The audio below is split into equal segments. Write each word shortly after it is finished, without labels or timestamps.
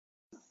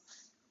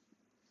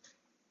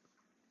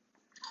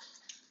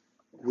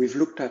we've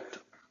looked at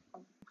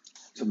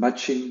the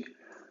matching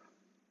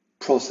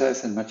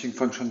process and matching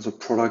functions of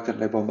product and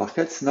labor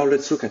markets. Now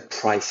let's look at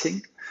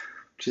pricing,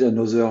 which is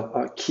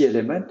another key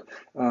element.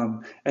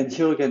 And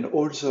here again,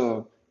 all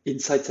the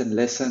insights and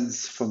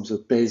lessons from the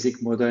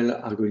basic model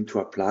are going to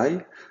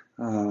apply.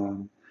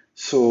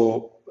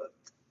 So,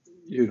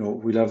 you know,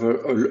 we'll have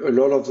a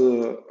lot of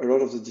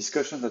the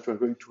discussion that we're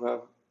going to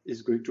have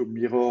is going to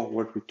mirror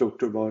what we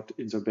talked about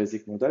in the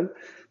basic model.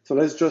 So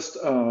let's just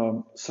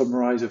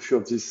summarize a few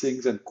of these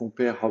things and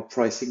compare how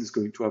pricing is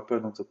going to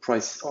happen on the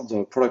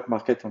product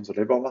market, on the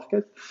labor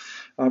market.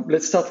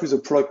 Let's start with the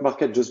product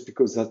market just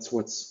because that's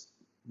what's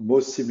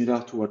most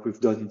similar to what we've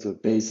done in the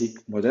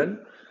basic model.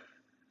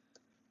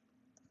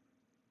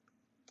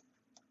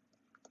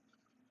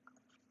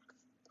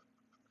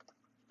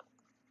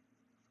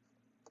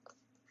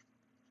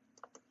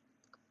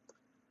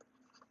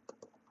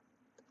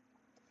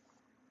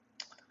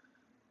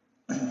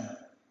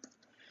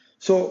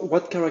 So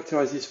what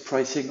characterizes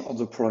pricing on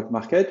the product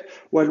market?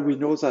 Well, we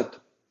know that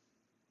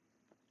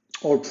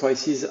all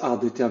prices are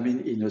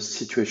determined in a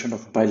situation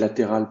of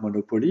bilateral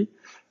monopoly.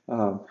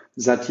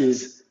 That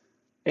is,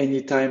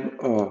 anytime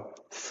a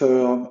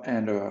firm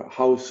and a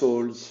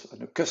households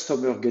and a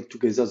customer get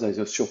together, there is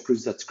a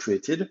surplus that's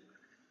created.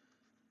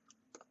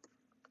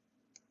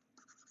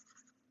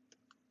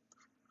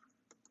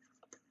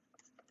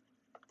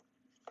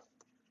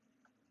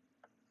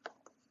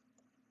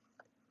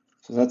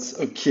 So that's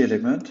a key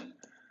element.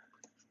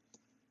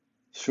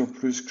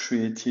 Surplus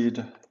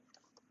created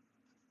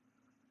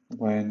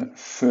when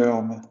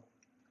firm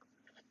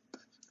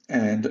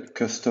and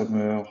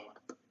customer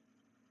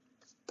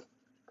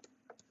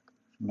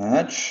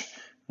match.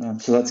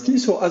 So that's key.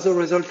 So as a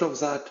result of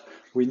that,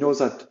 we know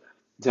that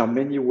there are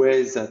many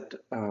ways that,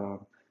 in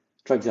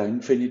fact, there are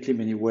infinitely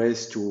many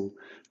ways to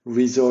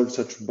resolve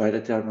such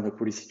bilateral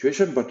monopoly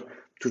situation. But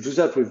to do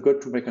that, we've got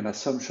to make an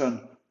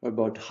assumption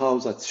about how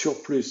that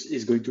surplus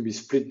is going to be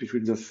split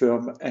between the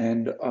firm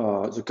and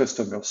the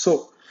customer.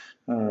 So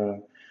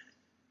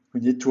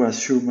we need to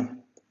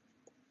assume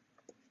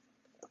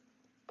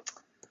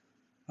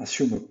a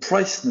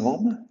price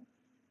norm.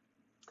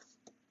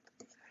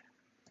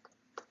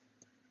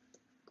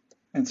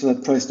 And so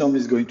that price norm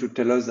is going to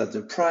tell us that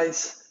the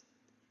price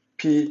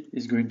P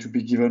is going to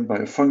be given by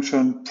a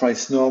function,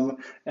 price norm,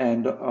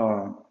 and you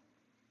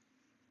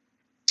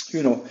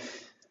know,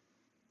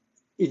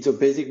 in the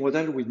basic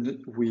model,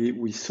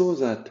 we saw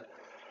that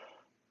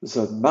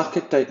the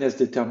market tightness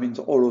determines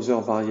all other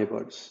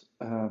variables.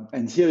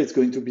 And here it's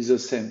going to be the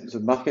same. The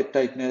market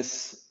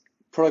tightness,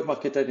 product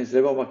market tightness,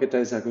 labor market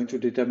tightness are going to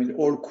determine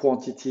all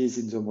quantities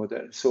in the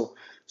model. So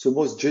the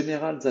most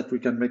general that we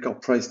can make our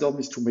price norm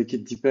is to make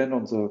it depend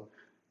on the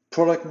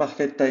product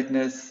market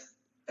tightness,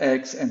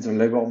 X, and the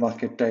labor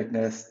market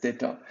tightness,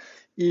 theta.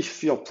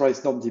 If your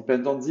price norm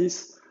depends on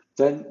this,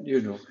 then,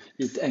 you know,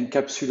 it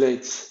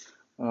encapsulates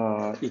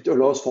it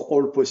allows for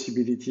all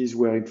possibilities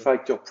where, in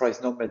fact, your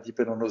price norm may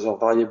depend on other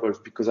variables,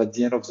 because at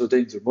the end of the day,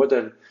 in the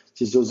model,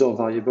 these other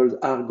variables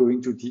are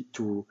going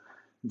to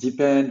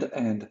depend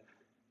and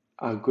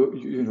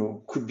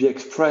could be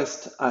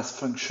expressed as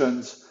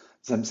functions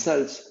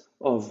themselves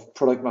of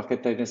product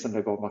market tightness and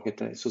labor market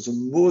tightness. So the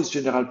most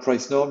general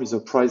price norm is a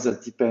price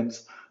that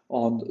depends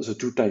on the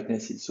two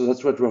tightnesses. So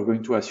that's what we're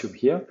going to assume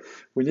here.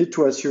 We need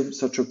to assume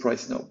such a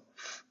price norm.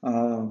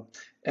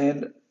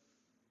 And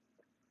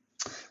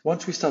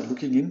once we start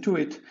looking into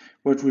it,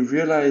 what we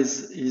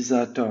realize is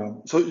that,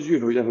 so, you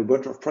know, you have a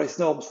bunch of price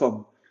norms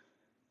from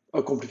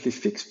a completely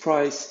fixed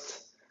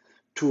price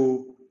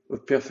to a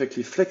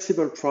perfectly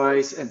flexible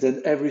price, and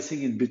then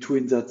everything in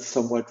between that's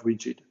somewhat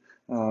rigid.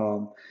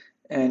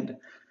 And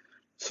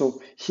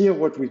so here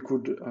what we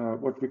could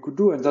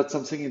do, and that's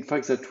something, in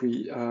fact, that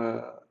we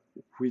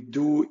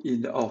do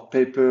in our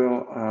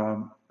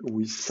paper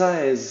with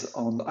size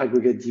on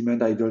aggregate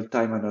demand, idle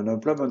time, and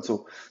unemployment.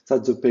 So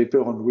that's the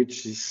paper on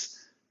which this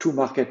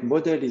two-market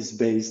model is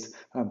based.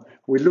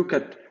 We look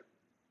at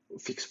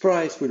fixed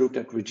price, we look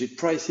at rigid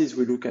prices,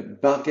 we look at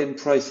bargain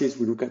prices,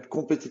 we look at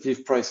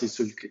competitive prices.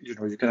 So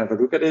you can have a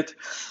look at it.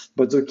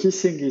 But the key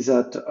thing is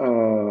that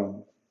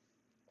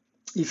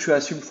if you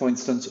assume, for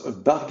instance, a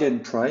bargain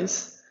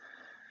price,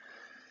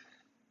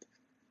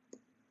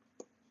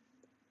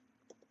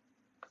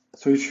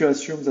 so if you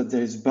assume that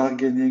there is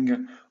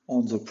bargaining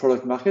on the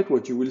product market,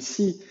 what you will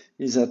see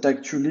is that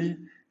actually,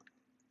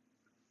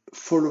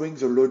 following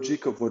the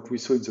logic of what we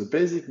saw in the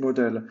basic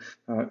model,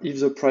 if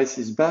the price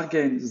is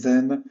bargained,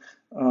 then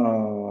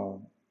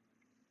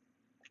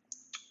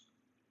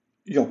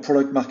your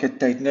product market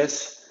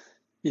tightness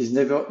is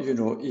never,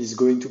 is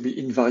going to be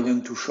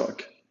invariant to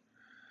shock.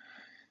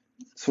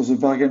 So the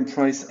bargain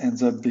price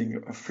ends up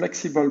being a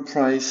flexible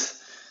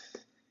price.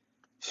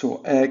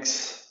 So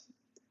X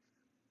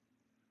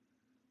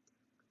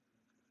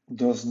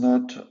does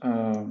not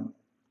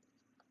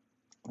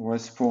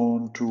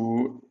respond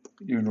to,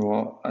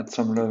 at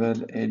some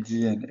level, AD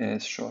and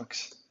AS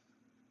shocks.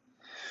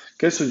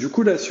 Okay, so you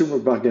could assume a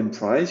bargain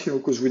price,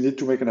 because we need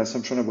to make an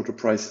assumption about a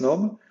price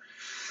norm.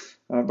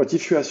 But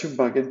if you assume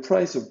bargain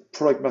price, the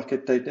product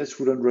market tightness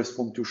wouldn't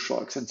respond to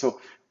shocks. And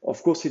so,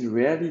 of course, in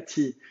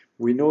reality,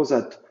 we know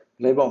that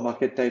labor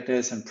market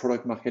tightness and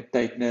product market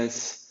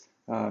tightness,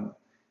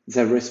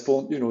 they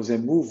respond, they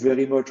move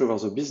very much over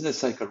the business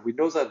cycle. We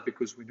know that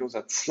because we know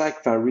that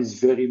slack varies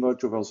very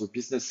much over the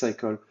business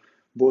cycle,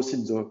 both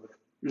in the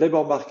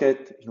labor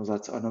market,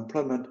 that's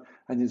unemployment,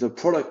 and in the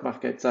product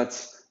market,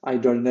 that's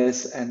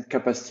idleness and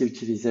capacity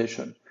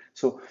utilization.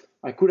 So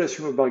I could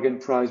assume a bargain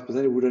price, but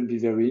then it wouldn't be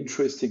very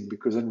interesting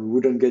because then we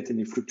wouldn't get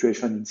any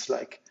fluctuation in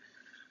slack.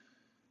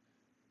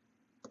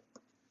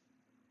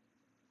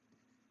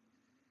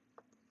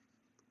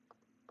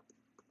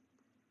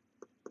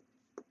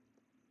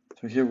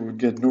 So here we would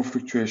get no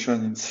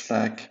fluctuation in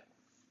slack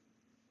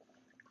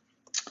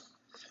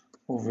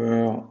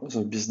over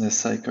the business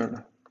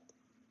cycle.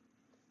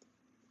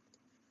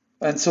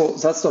 And so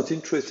that's not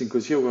interesting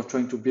because here we're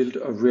trying to build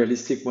a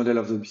realistic model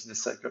of the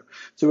business cycle.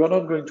 So we're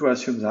not going to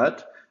assume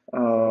that.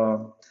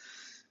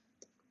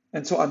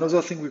 And so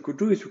another thing we could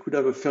do is we could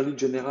have a fairly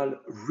general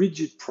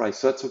rigid price.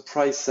 So that's a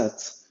price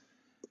that's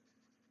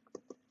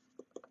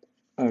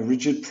a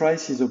rigid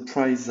price is a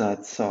price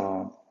that's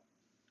not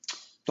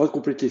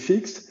completely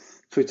fixed.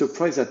 So it's a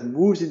price that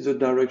moves in the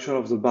direction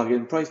of the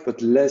bargain price,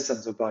 but less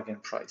than the bargain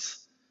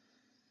price.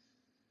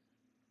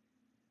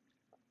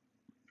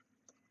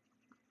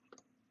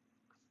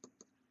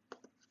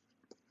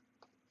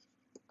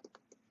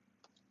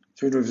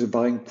 So if the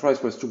bargain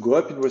price was to go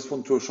up in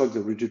response to a shock,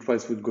 the rigid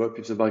price would go up.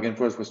 If the bargain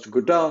price was to go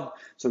down,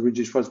 the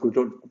rigid price would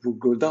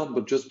go down,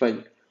 but just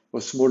by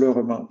a smaller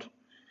amount.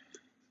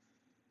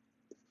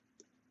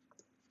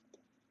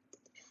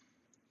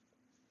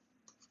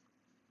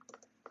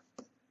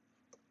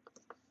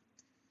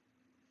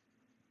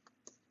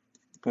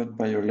 But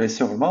by a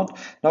lesser amount.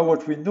 Now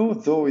what we know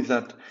though is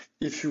that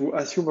if you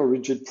assume a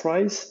rigid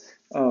price,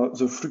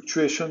 the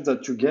fluctuation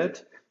that you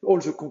get, all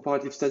the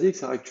comparative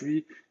statistics are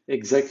actually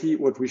exactly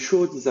what we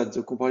showed is that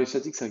the comparative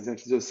statistics are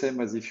exactly the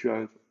same as if you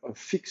have a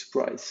fixed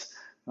price.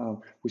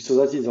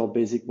 So that is our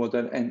basic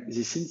model. And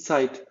this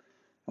insight,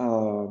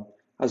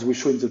 as we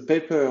show in the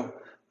paper,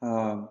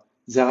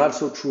 they're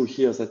also true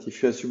here that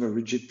if you assume a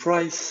rigid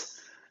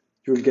price,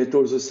 you'll get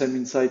all the same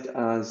insight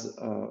as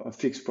a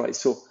fixed price.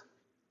 So,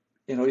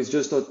 it's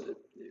just not,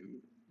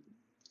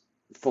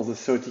 for the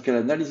theoretical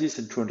analysis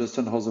and to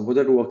understand how the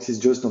model works, it's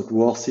just not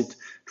worth it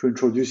to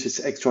introduce this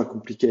extra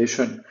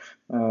complication.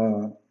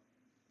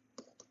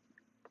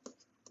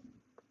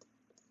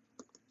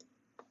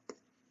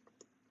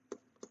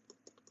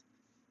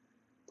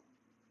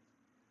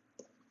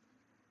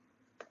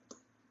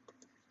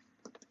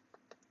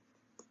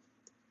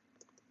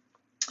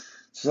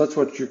 So that's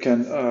what you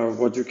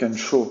can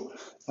show.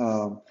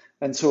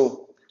 And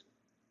so,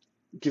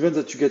 given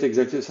that you get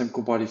exactly the same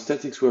comparative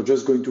statistics, we're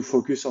just going to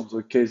focus on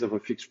the case of a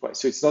fixed price.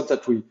 So it's not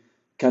that we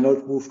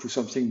cannot move to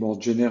something more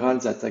general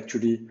that's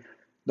actually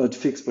not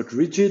fixed but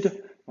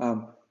rigid,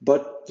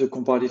 but the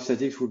comparative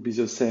statistics would be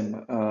the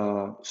same.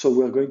 So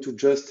we're going to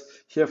just,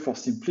 here for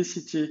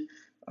simplicity,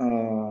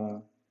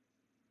 and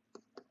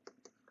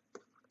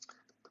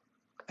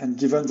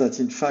given that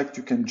in fact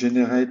you can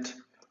generate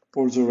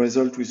all the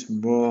results with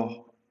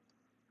more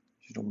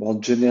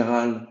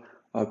general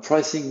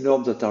pricing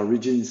norms that are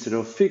rigid instead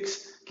of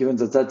fixed, given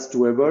that that's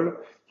doable,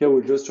 here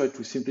we'll just try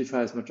to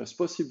simplify as much as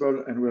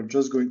possible, and we're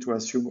just going to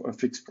assume a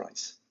fixed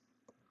price.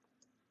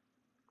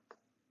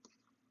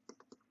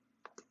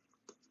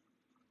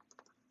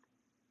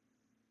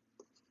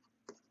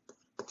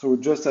 So we'll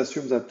just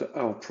assume that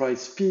our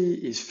price P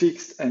is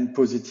fixed and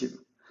positive.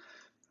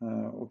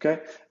 Okay?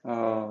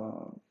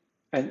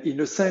 And in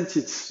a sense,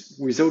 it's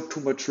without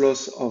too much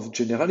loss of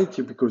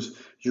generality because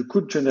you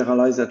could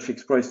generalize that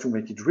fixed price to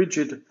make it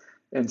rigid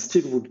and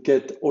still would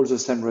get all the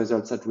same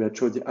results that we had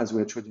showed as we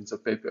had showed in the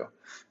paper.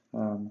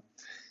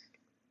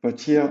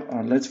 But here,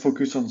 let's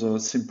focus on the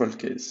simple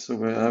case. So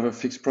we have a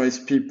fixed price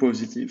P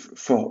positive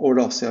for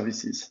all our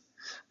services.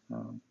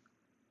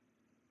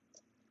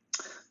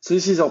 So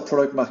this is our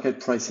product market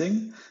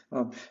pricing.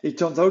 It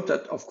turns out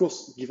that, of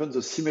course, given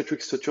the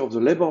symmetric structure of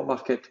the labor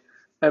market,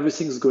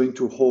 everything is going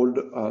to hold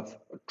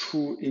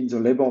true in the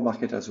labor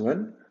market as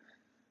well.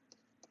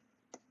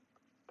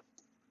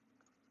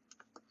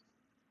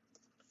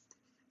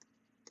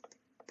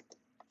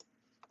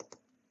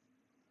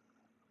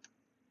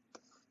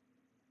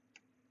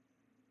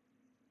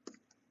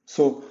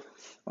 So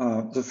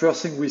the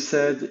first thing we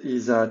said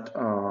is that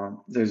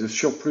there's a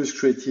surplus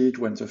created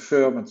when the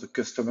firm and the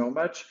customer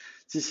match.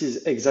 This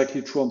is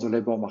exactly true on the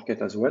labor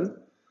market as well.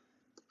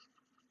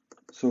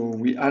 So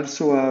we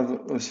also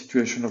have a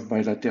situation of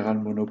bilateral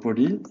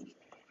monopoly.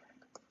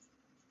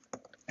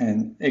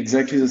 And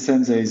exactly the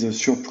same, there is a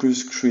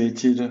surplus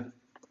created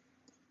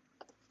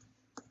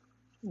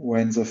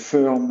when the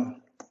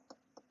firm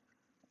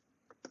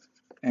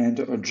and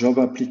a job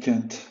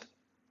applicant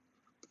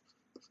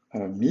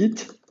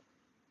meet.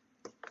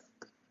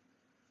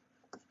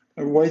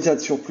 And why is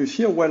that surplus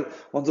here? Well,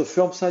 on the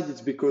firm side,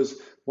 it's because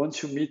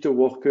once you meet a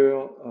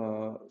worker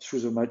through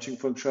the matching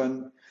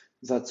function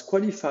that's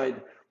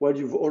qualified, well,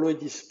 you've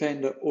already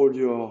spent all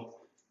your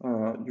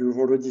you've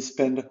already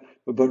spent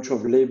a bunch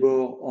of labor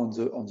on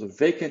the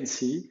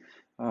vacancy,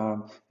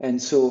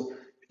 and so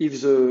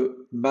if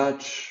the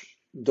match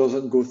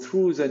doesn't go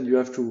through, then you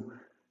have to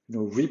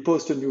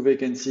repost a new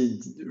vacancy,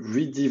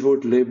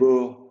 redevote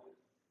labor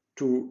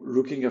to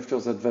looking after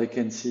that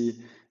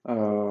vacancy,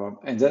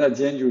 and then at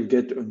the end you'll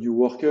get a new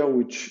worker,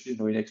 which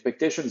in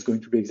expectation is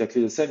going to be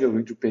exactly the same. You're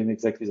going to pay him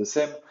exactly the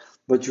same,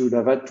 but you would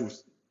have had to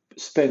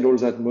spend all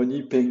that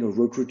money paying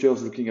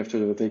recruiters looking after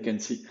the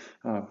vacancy.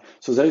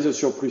 So there is a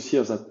surplus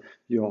here that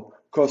your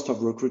cost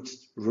of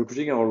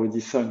recruiting are already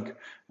sunk,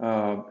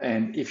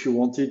 and if you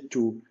wanted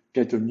to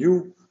get a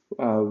new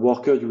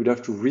worker, you would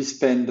have to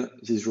respend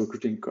these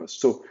recruiting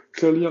costs. So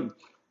clearly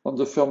on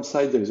the firm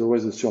side, there is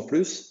always a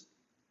surplus.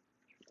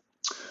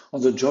 On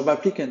the job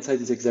applicant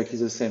side, it's exactly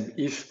the same.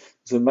 If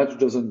the match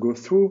doesn't go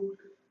through,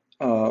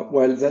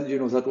 well, then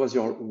that was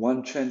your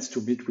one chance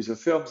to meet with a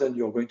firm, then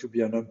you're going to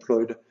be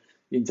unemployed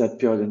in that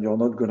period, and you're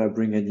not going to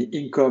bring any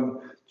income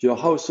to your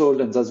household,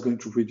 and that's going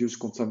to reduce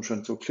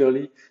consumption. So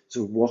clearly,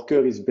 the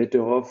worker is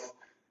better off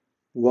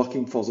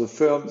working for the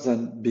firm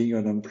than being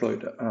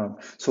unemployed.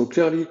 So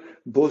clearly,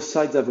 both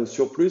sides have a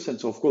surplus, and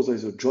so of course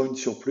there's a joint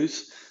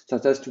surplus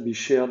that has to be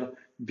shared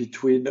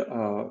between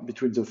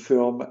the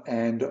firm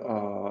and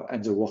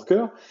the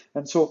worker.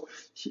 And so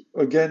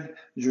again,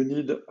 you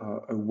need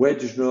a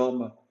wage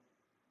norm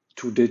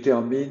to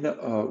determine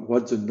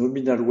what the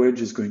nominal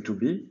wage is going to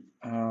be.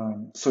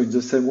 So in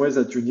the same way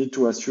that you need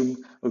to assume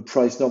a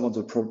price norm on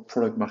the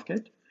product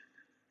market.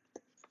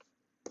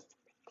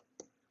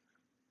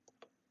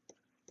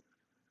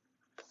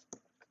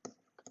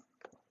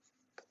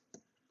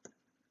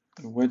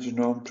 A wage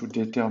norm to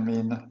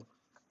determine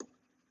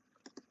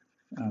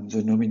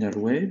the nominal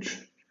wage.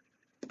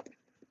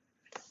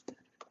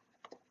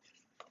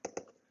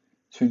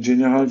 So in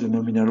general, the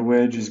nominal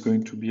wage is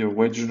going to be a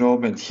wage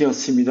norm, and here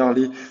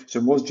similarly,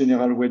 the most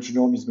general wage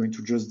norm is going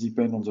to just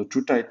depend on the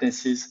two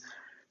tightnesses,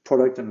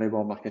 product and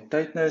labor market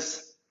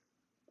tightness.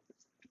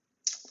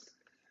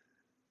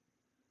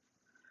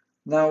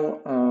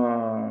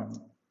 Now,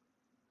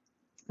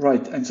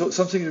 right, and so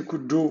something you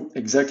could do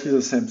exactly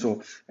the same.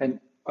 So, and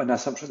an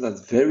assumption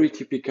that's very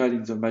typical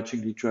in the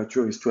matching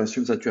literature is to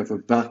assume that you have a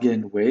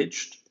bargain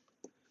wage.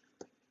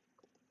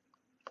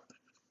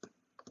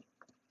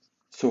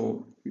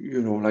 So,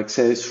 like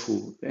sales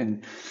through,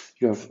 and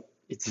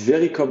it's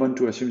very common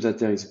to assume that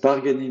there is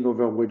bargaining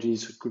over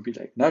wages. It could be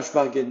like Nash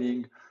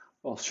bargaining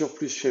or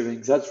surplus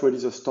sharing. That's really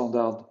the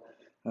standard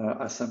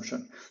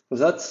assumption. So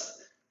that's,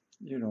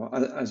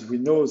 as we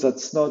know,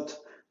 that's not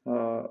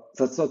a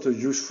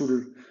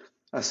useful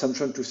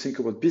assumption to think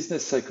about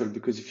business cycle,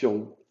 because if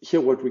you're here,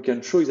 what we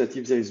can show is that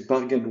if there is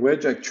bargain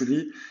wage,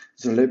 actually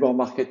the labor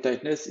market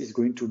tightness is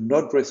going to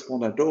not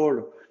respond at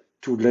all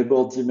to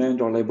labor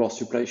demand or labor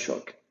supply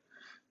shock.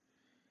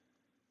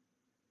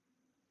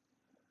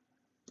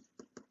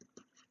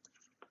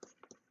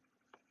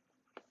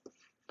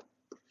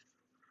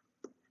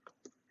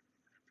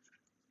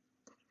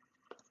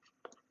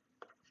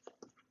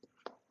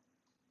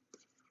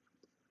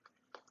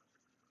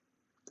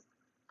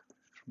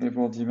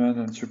 Labor demand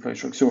and supply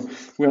shock. So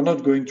we are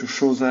not going to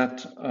show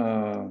that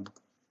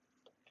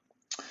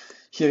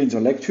here in the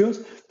lectures,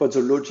 but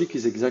the logic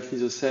is exactly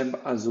the same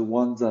as the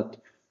one that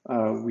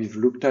we've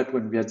looked at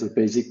when we had the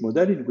basic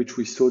model, in which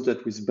we saw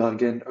that with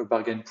a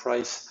bargain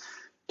price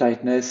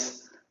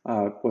tightness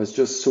was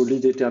just solely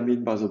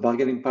determined by the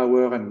bargaining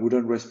power and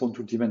wouldn't respond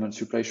to demand and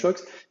supply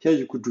shocks. Here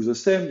you could do the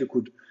same. You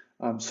could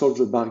solve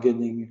the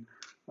bargaining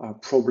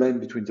problem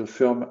between the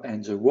firm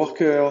and the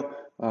worker.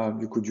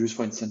 You could use,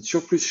 for instance,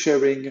 surplus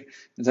sharing,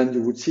 and then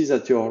you would see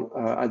that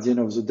at the end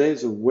of the day,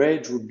 the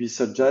wage would be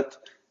such that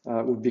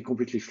would be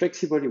completely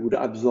flexible. It would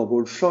absorb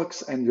all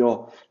shocks, and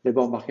your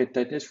labor market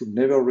tightness would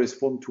never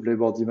respond to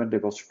labor demand,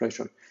 labor supply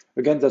shock.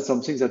 Again, that's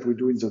something that we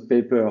do in the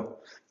paper,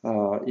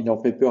 in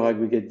our paper,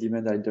 Aggregate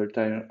Demand, Idle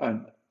Time,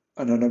 and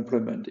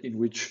Unemployment, in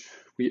which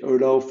we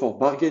allow for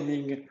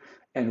bargaining,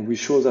 and we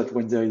show that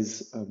when there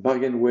is a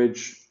bargain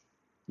wage,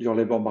 your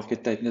labor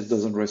market tightness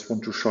doesn't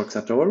respond to shocks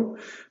at all.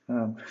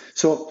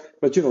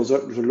 But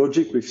the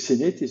logic we've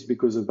seen it is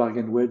because the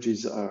bargain wage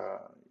is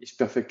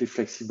perfectly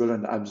flexible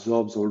and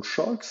absorbs all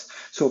shocks.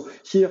 So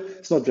here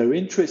it's not very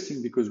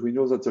interesting because we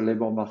know that the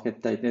labor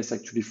market tightness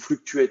actually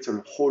fluctuates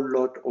a whole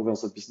lot over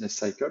the business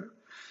cycle.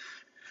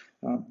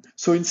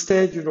 So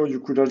instead, you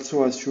could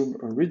also assume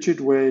a rigid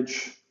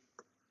wage,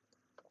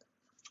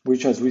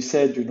 which, as we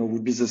said,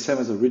 would be the same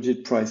as a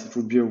rigid price. It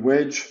would be a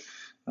wage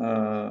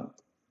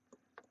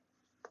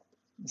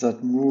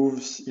that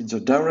moves in the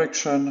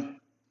direction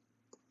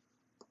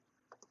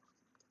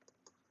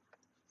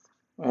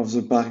of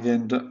the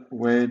bargained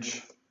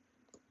wage,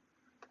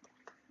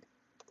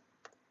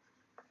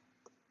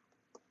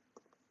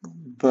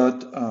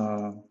 but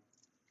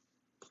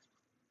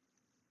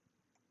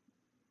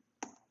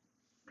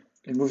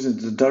it moves in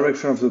the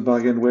direction of the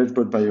bargain wage,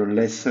 but by a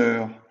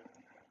lesser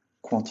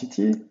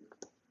quantity.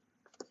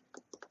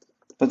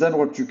 But then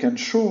what you can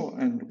show,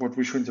 and what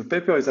we show in the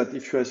paper, is that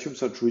if you assume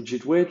such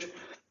rigid wage,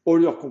 all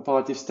your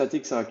comparative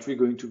statics are actually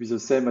going to be the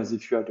same as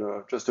if you had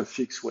just a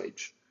fixed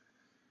wage.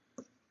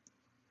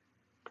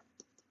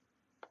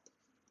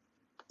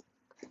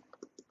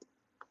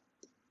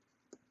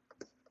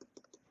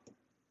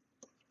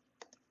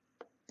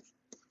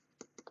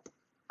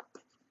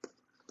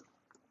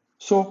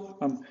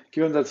 So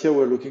given that here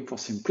we're looking for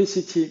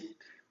simplicity,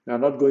 we are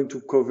not going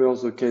to cover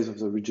the case of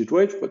the rigid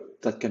wage,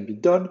 but that can be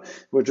done.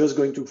 We're just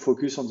going to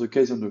focus on the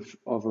case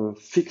of a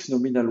fixed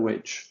nominal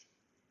wage.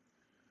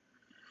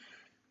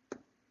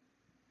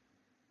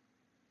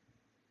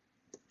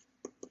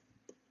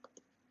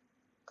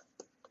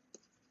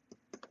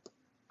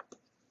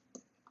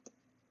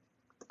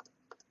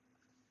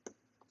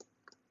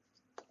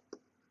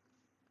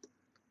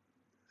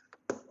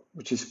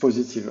 Which is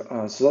positive.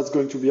 So that's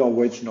going to be our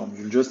wage norm.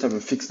 You'll just have a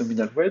fixed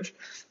nominal wage.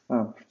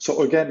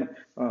 So again,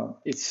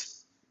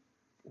 it's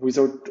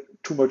without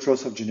too much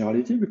loss of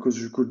generality, because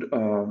you could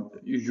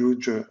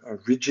use a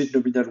rigid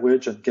nominal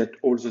wage and get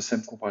all the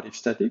same comparative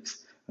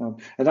statics.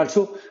 And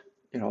also,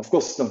 of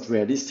course, it's not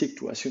realistic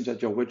to assume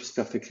that your wage is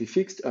perfectly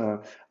fixed.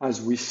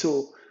 As we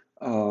saw,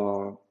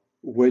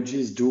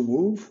 wages do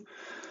move.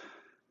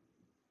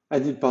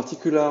 And in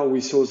particular,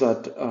 we saw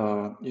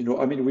that,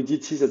 we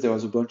did see that there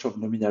was a bunch of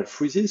nominal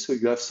freezes. So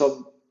you have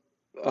some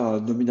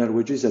nominal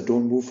wages that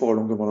don't move for a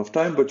long amount of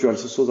time, but you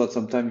also saw that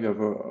sometimes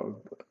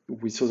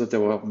we saw that there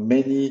were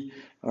many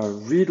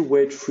real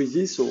wage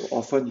freezes. So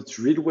often it's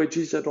real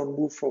wages that don't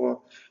move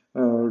for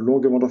a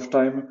long amount of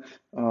time.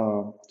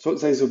 So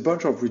there's a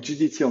bunch of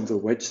rigidity on the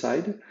wage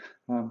side.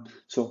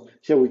 So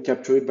here we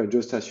capture it by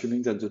just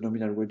assuming that the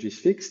nominal wage is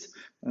fixed.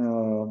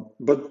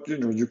 But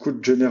you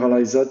could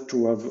generalize that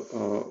to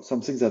have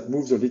something that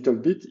moves a little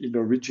bit in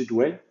a rigid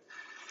way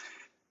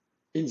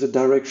in the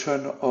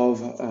direction of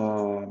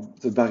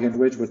the bargain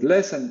wage, but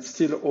less, and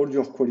still all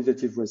your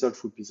qualitative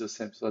results would be the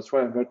same. So that's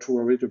why I'm not too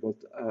worried about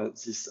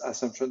this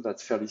assumption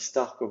that's fairly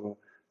stark of a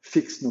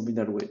fixed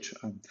nominal wage.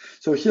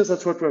 So here,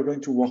 that's what we're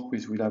going to work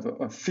with. We'll have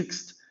a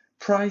fixed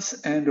price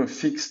and a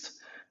fixed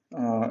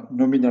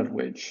nominal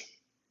wage.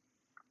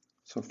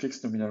 So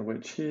fixed nominal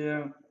wage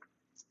here,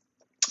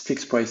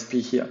 fixed price P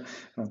here.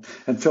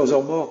 And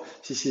furthermore,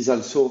 this is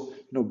also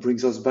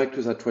brings us back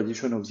to that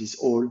tradition of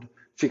this old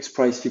fixed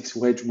price, fixed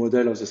wage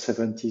model of the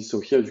 70s. So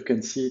here you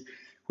can see,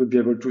 we'll be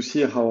able to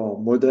see how our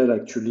model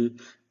actually,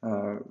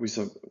 with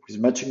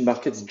matching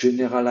markets,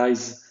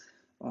 generalize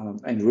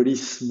and really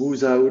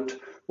smooth out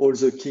all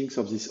the kinks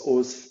of this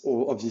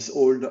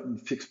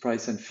old fixed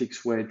price and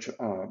fixed wage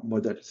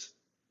models.